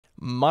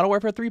Modern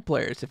Warfare 3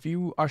 players, if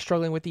you are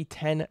struggling with the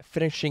 10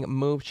 finishing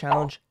move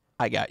challenge,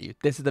 I got you.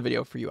 This is the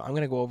video for you. I'm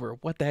going to go over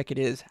what the heck it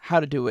is,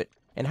 how to do it,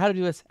 and how to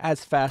do this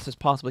as fast as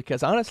possible,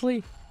 because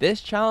honestly,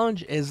 this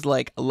challenge is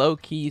like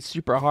low-key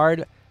super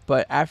hard,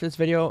 but after this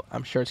video,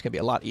 I'm sure it's going to be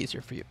a lot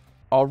easier for you.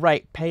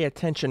 Alright, pay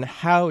attention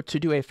how to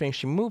do a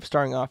finishing move.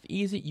 Starting off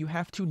easy, you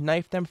have to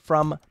knife them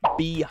from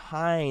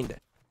behind.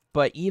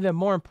 But even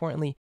more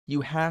importantly,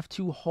 you have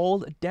to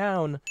hold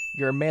down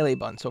your melee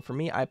button. So for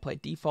me, I play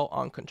default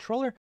on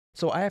controller,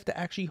 so I have to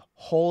actually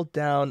hold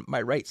down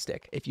my right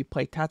stick. If you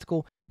play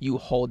tactical, you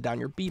hold down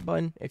your B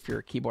button. If you're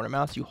a keyboard and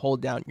mouse, you hold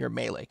down your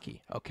melee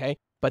key, okay?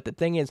 But the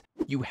thing is,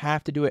 you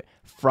have to do it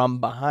from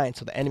behind,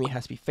 so the enemy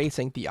has to be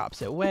facing the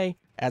opposite way,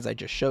 as I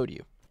just showed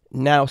you.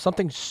 Now,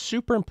 something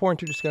super important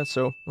to discuss,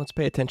 so let's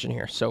pay attention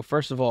here. So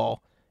first of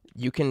all,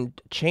 you can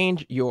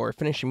change your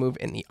finishing move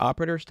in the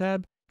operators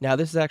tab. Now,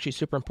 this is actually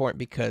super important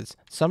because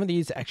some of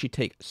these actually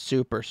take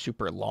super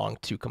long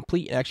to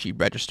complete and actually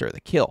register the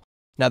kill.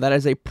 Now, that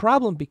is a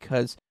problem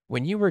because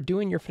when you were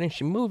doing your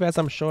finishing move, as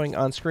I'm showing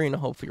on screen,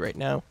 hopefully right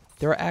now,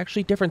 there are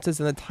actually differences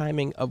in the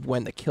timing of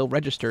when the kill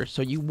registers,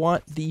 so you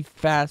want the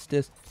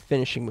fastest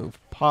finishing move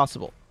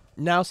possible.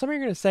 Now, some of you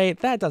are going to say,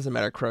 that doesn't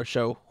matter, Crow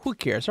Show, who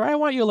cares? Or I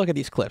want you to look at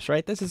these clips,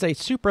 right? This is a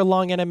super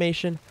long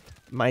animation.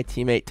 My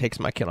teammate takes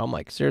my kill. I'm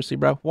like, seriously,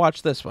 bro?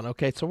 Watch this one,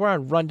 okay? So we're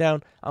on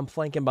rundown. I'm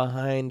flanking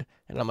behind,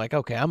 and I'm like,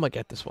 okay, I'm going to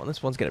get this one.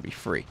 This one's going to be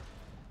free.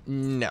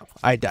 No,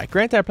 I died.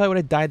 Granted, I probably would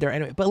have died there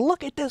anyway, but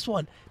look at this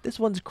one. This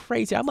one's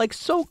crazy. I'm like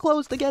so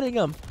close to getting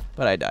him,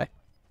 but I die.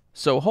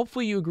 So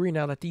hopefully you agree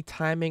now that the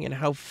timing and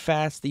how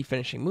fast the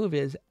finishing move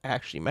is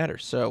actually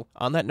matters. So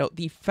on that note,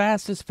 the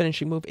fastest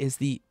finishing move is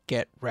the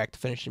Get Wrecked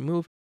finishing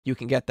move. You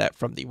can get that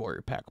from the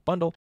Warrior Pack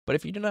bundle. But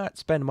if you do not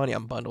spend money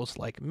on bundles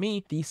like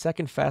me, the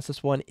second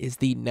fastest one is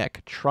the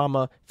Neck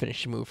Trauma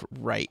finishing move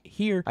right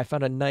here. I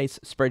found a nice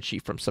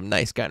spreadsheet from some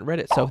nice guy on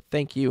Reddit, so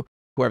thank you,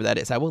 whoever that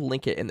is. I will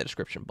link it in the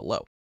description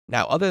below.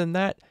 Now, other than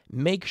that,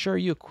 make sure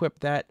you equip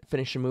that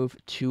finishing move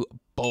to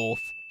both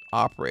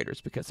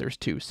operators because there's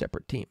two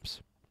separate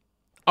teams.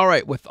 All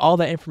right, with all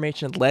that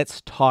information,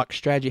 let's talk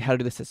strategy, how to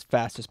do this as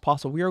fast as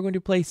possible. We are going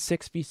to play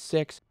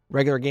 6v6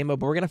 regular game mode,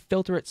 but we're going to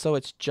filter it so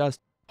it's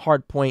just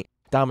hardpoint,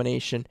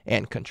 domination,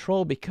 and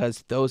control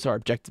because those are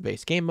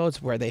objective-based game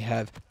modes where they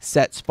have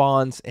set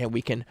spawns and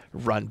we can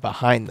run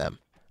behind them.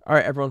 All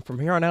right, everyone, from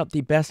here on out,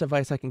 the best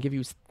advice I can give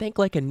you is think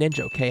like a ninja,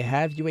 okay?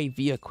 Have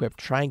UAV equipped,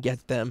 try and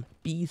get them,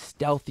 be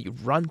stealthy,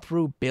 run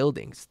through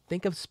buildings.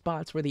 Think of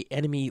spots where the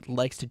enemy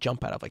likes to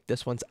jump out of, like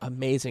this one's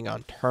amazing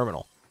on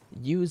terminal.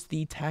 Use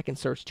the tack and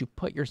search to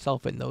put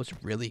yourself in those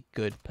really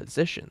good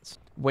positions.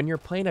 When you're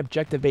playing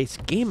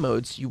objective-based game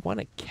modes, you want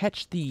to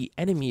catch the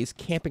enemies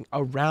camping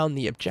around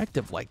the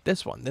objective like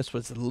this one. This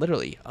was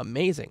literally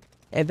amazing.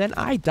 And then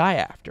I die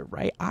after,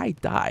 right? I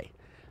die.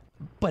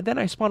 But then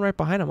I spawn right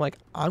behind. I'm like,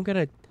 I'm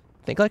going to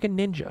think like a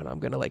ninja, and I'm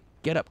going to like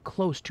get up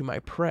close to my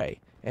prey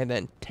and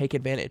then take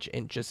advantage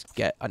and just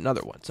get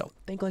another one. So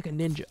think like a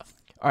ninja.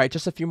 All right,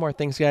 just a few more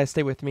things, guys.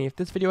 Stay with me. If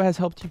this video has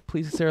helped you,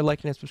 please consider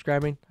liking and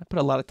subscribing. I put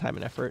a lot of time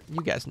and effort. You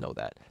guys know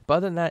that. But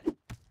other than that,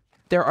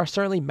 there are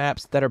certainly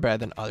maps that are better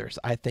than others.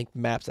 I think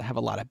maps that have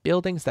a lot of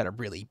buildings that are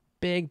really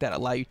big, that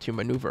allow you to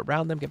maneuver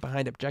around them, get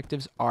behind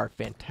objectives, are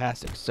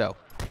fantastic. So,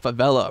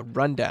 Favela,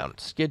 Rundown,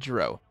 Skid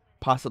Row,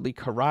 possibly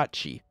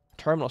Karachi.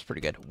 Terminal's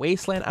pretty good.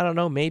 Wasteland, I don't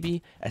know,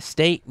 maybe.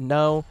 Estate,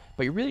 no.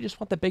 But you really just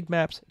want the big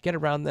maps, get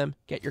around them,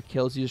 get your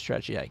kills, use the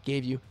strategy I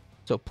gave you.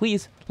 So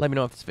please, let me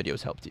know if this video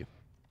has helped you.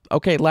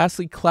 Okay,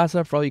 lastly, class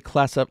up for all you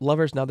class up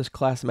lovers. Now this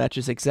class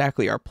matches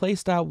exactly our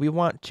playstyle. We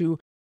want to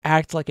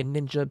act like a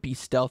ninja, be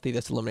stealthy.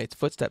 This eliminates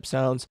footstep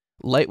sounds.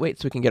 Lightweight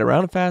so we can get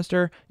around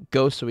faster.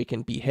 Ghost so we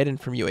can be hidden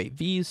from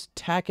UAVs.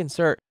 Tack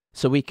insert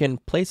so we can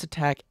place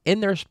attack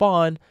in their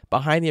spawn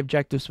behind the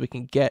objective so we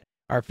can get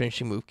our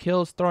finishing move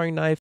kills. Throwing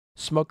knife.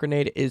 Smoke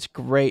grenade is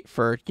great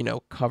for,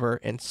 cover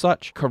and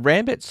such.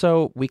 Karambit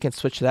so we can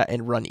switch to that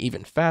and run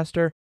even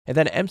faster. And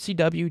then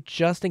MCW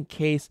just in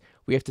case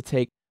we have to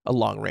take a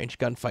long-range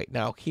gunfight.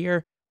 Now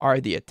here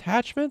are the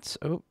attachments.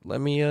 Oh,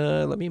 let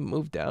me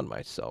move down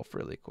myself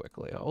really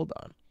quickly. Hold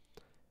on.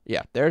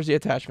 Yeah, there's the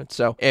attachment.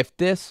 So if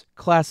this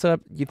class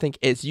up you think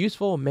is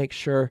useful, make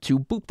sure to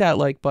boop that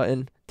like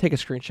button, take a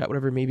screenshot,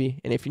 whatever it may be.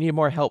 And if you need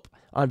more help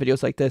on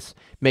videos like this,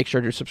 make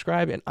sure to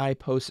subscribe. And I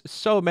post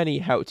so many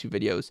how-to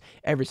videos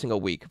every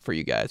single week for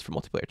you guys for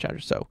multiplayer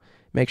challenges. So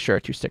make sure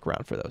to stick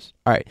around for those.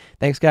 All right,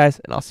 thanks guys,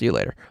 and I'll see you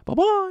later.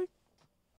 Bye-bye.